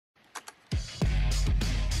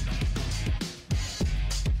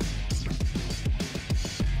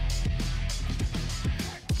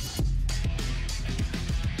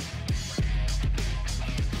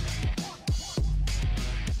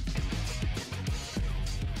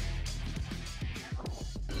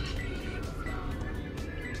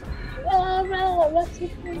Oh, that's so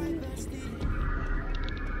funny.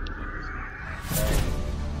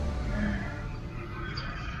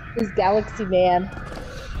 Who's Galaxy Man?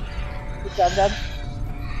 Good job, Dub.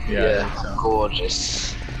 Yeah,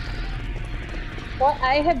 gorgeous. Well,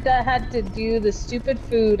 I have had to do the stupid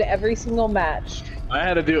food every single match. I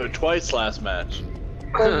had to do it twice last match.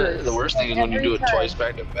 The worst thing is when you do it Every twice time.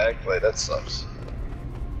 back to back. Like that sucks.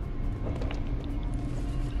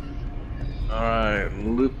 All right,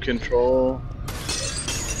 loop control.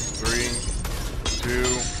 3, 2,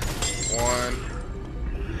 1.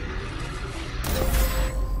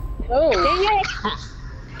 Oh, Dang it!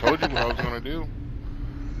 Told you what I was gonna do.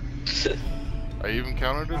 I even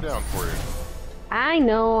counted it down for you. I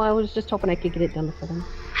know, I was just hoping I could get it done for them.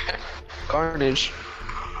 Carnage.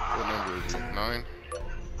 What number is it? 9?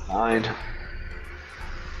 9.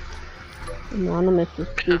 Anonymous is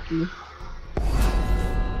spooky.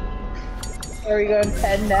 are we going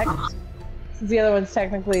 10 next? Since the other one's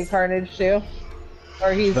technically Carnage too.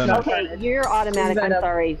 Or he's Venom. not Okay, Carnage. you're automatic. I'm Venom.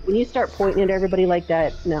 sorry. When you start pointing at everybody like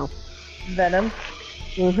that, no. Venom.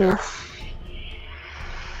 Mm-hmm.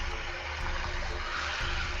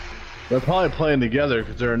 They're probably playing together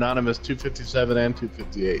because they're anonymous 257 and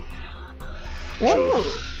 258. Oh.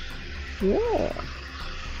 Yeah.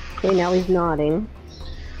 Okay, now he's nodding.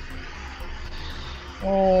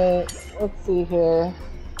 Let's see here.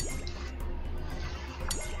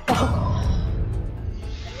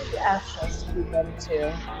 Ash has to be them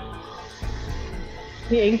too.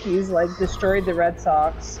 The Yankees like destroyed the Red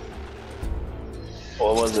Sox.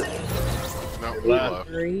 What was it? No, Eight. we left.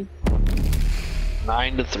 3,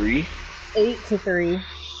 9-3. 8-3.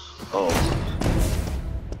 Oh.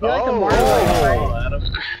 You like the Marlins, right? Adam.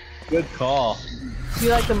 Good call. You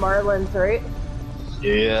like the Marlins, right?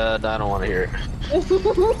 Yeah, I don't want to hear it.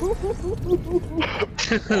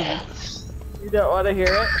 You don't want to hear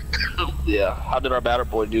it? Yeah. How did our batter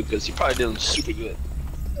boy do? Because he probably did super good.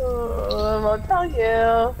 I won't tell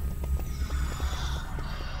you.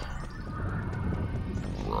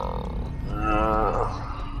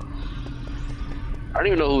 I don't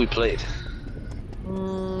even know who we played.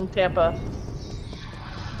 Tampa.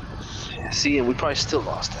 See, and we probably still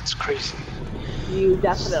lost. That's crazy. You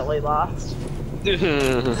definitely lost.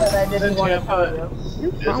 Yeah. But I didn't want to tell you.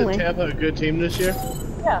 Isn't Tampa a good team this year?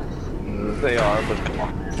 Yeah. They are, but come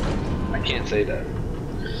on, man. I can't say that.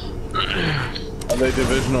 Are they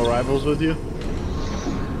divisional rivals with you?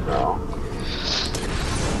 No.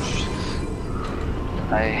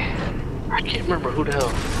 I can't remember who the hell.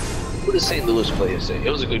 Who did St. Louis play yesterday?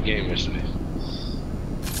 It was a good game yesterday.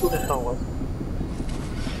 Who the hell was it?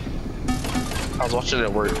 I was watching it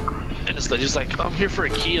at work. And it's like, just like, I'm here for a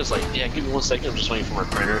key. I was like, yeah, give me 1 second. I'm just waiting for my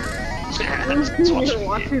printer. You're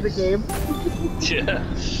watching the game. Yeah.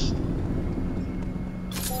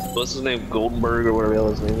 What's his name? Goldenberg or whatever the hell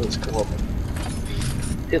his name is. Come up.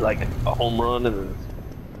 Hit like a home run and then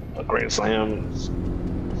a grand slam.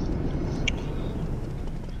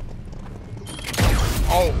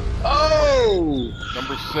 Oh! Oh!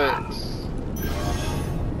 Number 6.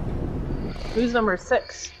 Who's number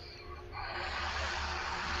 6?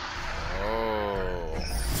 Oh.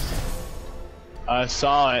 I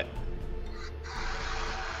saw it.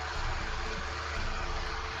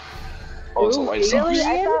 Oh, it's a Ooh, white really? Sox.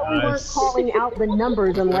 I thought we weren't Nice. calling out the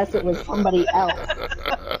numbers unless it was somebody else.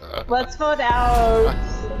 Let's vote out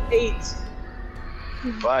 8.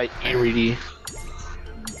 Bye, Erie.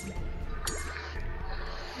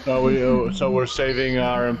 So we're saving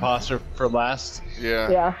our imposter for last. Yeah,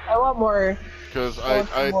 Yeah, I want more. because want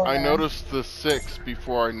some more I now. noticed the 6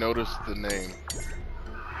 before I noticed the name.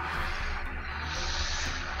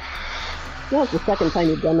 That's the second time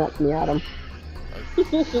you've done that to me, Adam. I'm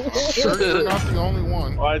sure you're not the only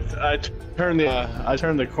one. Well, I turned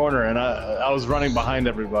the corner and I was running behind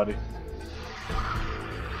everybody.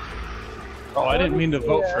 Oh, I didn't mean to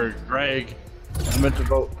vote for Greg. I meant to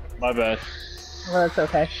vote. My bad. Well, that's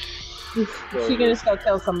okay. She can just go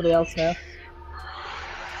kill somebody else now.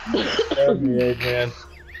 Yeah, man.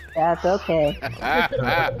 That's okay.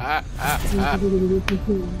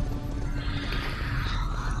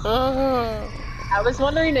 I was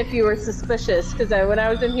wondering if you were suspicious, because when I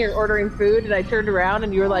was in here ordering food and I turned around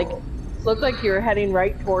and you were like, looked like you were heading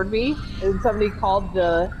right toward me, and somebody called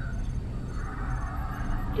the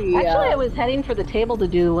Actually, I was heading for the table to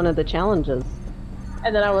do one of the challenges.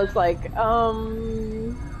 and then I was like,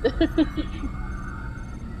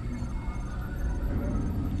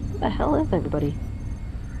 What the hell is everybody?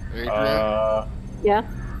 Adrian, Yeah?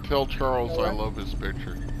 tell Charles I love his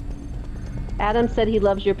picture. Adam said he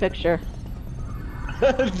loves your picture.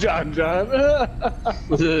 John.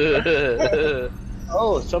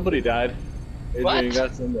 Oh, somebody died. Adrian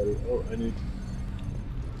got somebody. Oh, I need.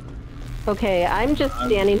 Okay, I'm just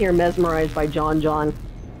standing here mesmerized by John.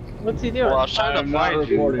 What's he doing? Well, I was trying to I'm not find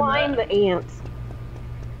you. reporting Find that. the ants.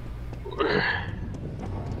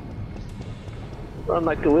 Run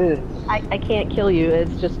like the wind. I can't kill you.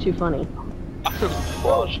 It's just too funny.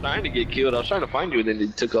 Well, I was trying to get killed. I was trying to find you, and then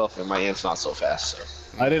it took off, and my ant's not so fast. So.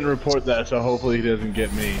 I didn't report that, so hopefully he doesn't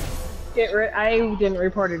get me. I didn't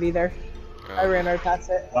report it either. I ran right past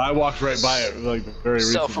it. I walked right by it like very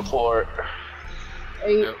recently. Self-report.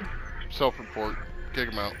 Yep. Self-report. Kick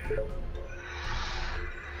him out.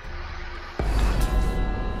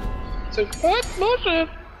 So what motion?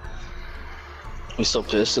 He's so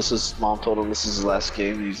pissed. Mom told him this is his last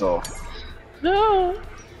game. He's all. No.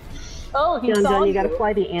 Oh, he saw John, you you. gotta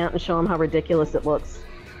fly the ant and show him how ridiculous it looks.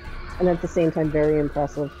 And at the same time, very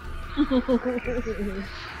impressive.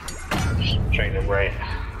 Train him right.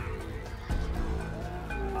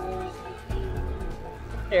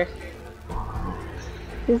 Here.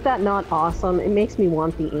 Is that not awesome? It makes me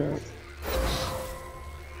want the ant.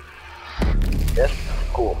 That's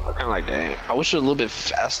cool. I kind of like that. I wish it was a little bit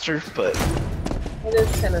faster, but It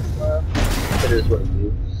is kind of slow. it is what it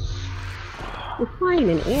is. You're flying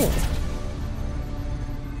an ant.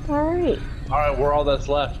 Alright. Alright, we're all that's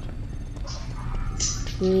left.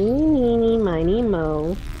 Eeny, miny,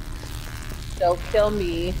 mo. Don't kill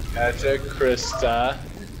me. Gotcha, Krista.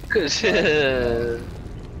 Cause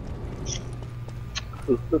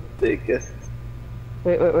who's the biggest?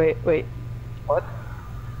 Wait. What?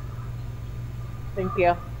 Thank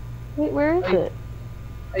you. Wait, where is it?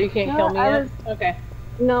 Oh, you can't No, kill me I yet? was- Okay.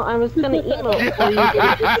 No, I was gonna emo before you did it.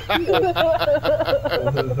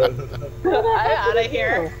 I'm out of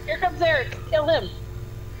here. Here comes Eric. Kill him.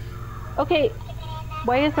 Okay,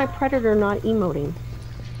 why is my predator not emoting?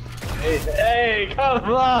 Hey, come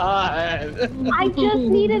on! I just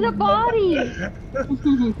needed a body!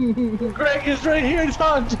 Greg is right here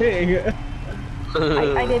taunting!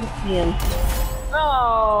 I didn't see him.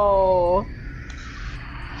 Oh.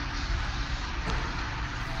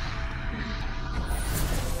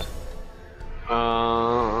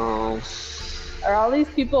 Are all these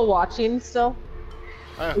people watching still?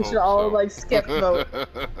 I We hope should all so. like skip vote.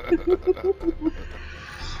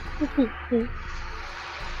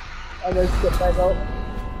 I'm gonna skip my vote.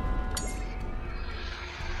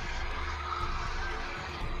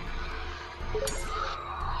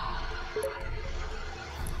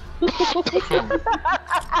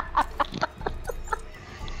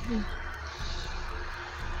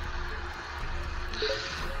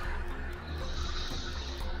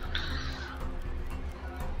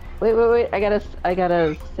 Wait, I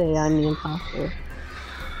gotta say I'm the imposter.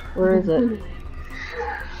 Where is it?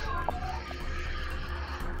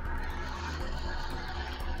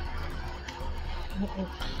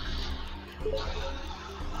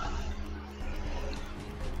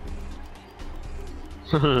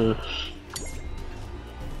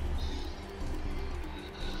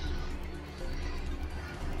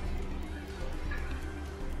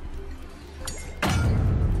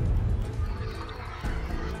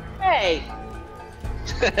 Hey!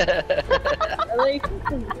 Really? I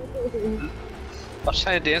was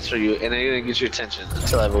trying to dance for you, and I didn't get your attention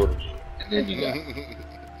until I voted, and then you got.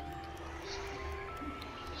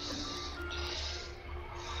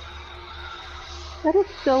 That is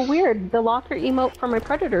so weird. The locker emote for my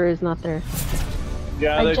predator is not there.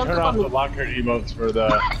 Yeah, I they jumped turn up off on the the- locker emotes for the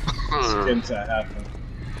skins that happen.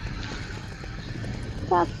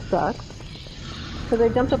 That sucks. Because I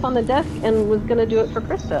jumped up on the desk and was gonna do it for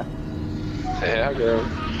Krista. Yeah, girl.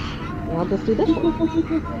 And I'll just do this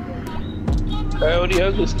one. Coyote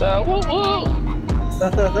ugly style. Whoa, whoa.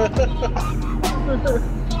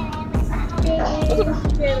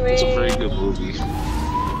 It's a very good movie.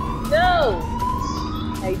 No!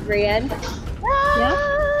 Adrian. Yeah?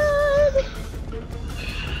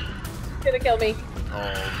 He's gonna kill me.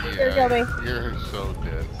 Oh, Here, yeah. kill me. You're so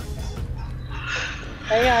dead.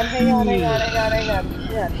 Hang on.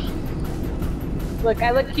 Look,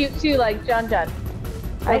 I look cute too, like John. Don't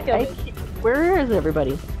kill me. Where is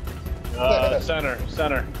everybody? Center.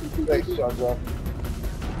 Thanks, John.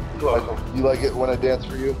 You like it when I dance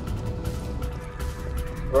for you?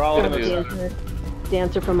 We're all in Good the dude.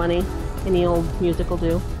 Dancer for money. Any old music will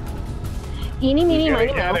do. Eeny, meeny, Who's miny,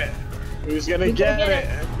 gonna mo. get it? Who's gonna Who's gonna get get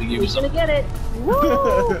it? We give you Who's gonna some. get it?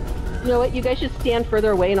 Woo! You know what? You guys should stand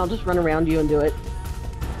further away and I'll just run around you and do it.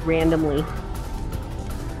 Randomly.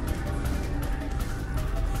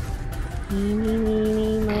 Eeny,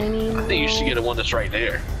 meeny, miny, I think you should mo. get the one that's right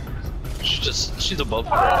there. She's above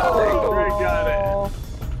her. Greg got it. Oh,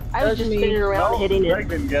 I was That's just me. spinning around No, hitting Greg it.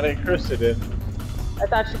 didn't get it. Krista did. I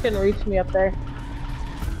thought she couldn't reach me up there.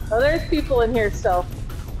 Oh, there's people in here still.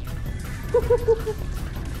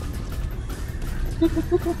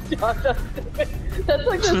 Josh, that's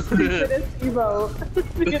like the stupidest emote.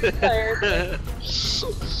 He gets tired.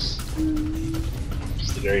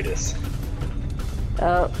 It's the greatest.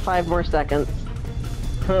 5 more seconds.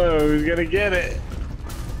 Oh, who's gonna get it?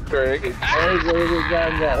 Greg. Oh,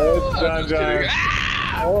 it's John John.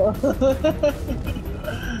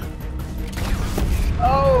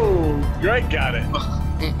 Oh, Greg got it.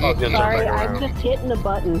 Oh, good. Sorry, I'm just hitting the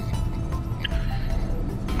button.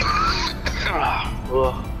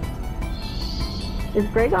 Is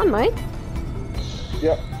Greg on mic?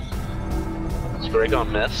 Yep. Is Greg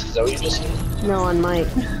on meth? Is that what you just said? No, on mic.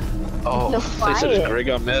 Oh, So they said quiet. is Greg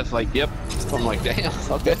on meth? Like, yep. I'm like, damn,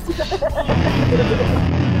 okay.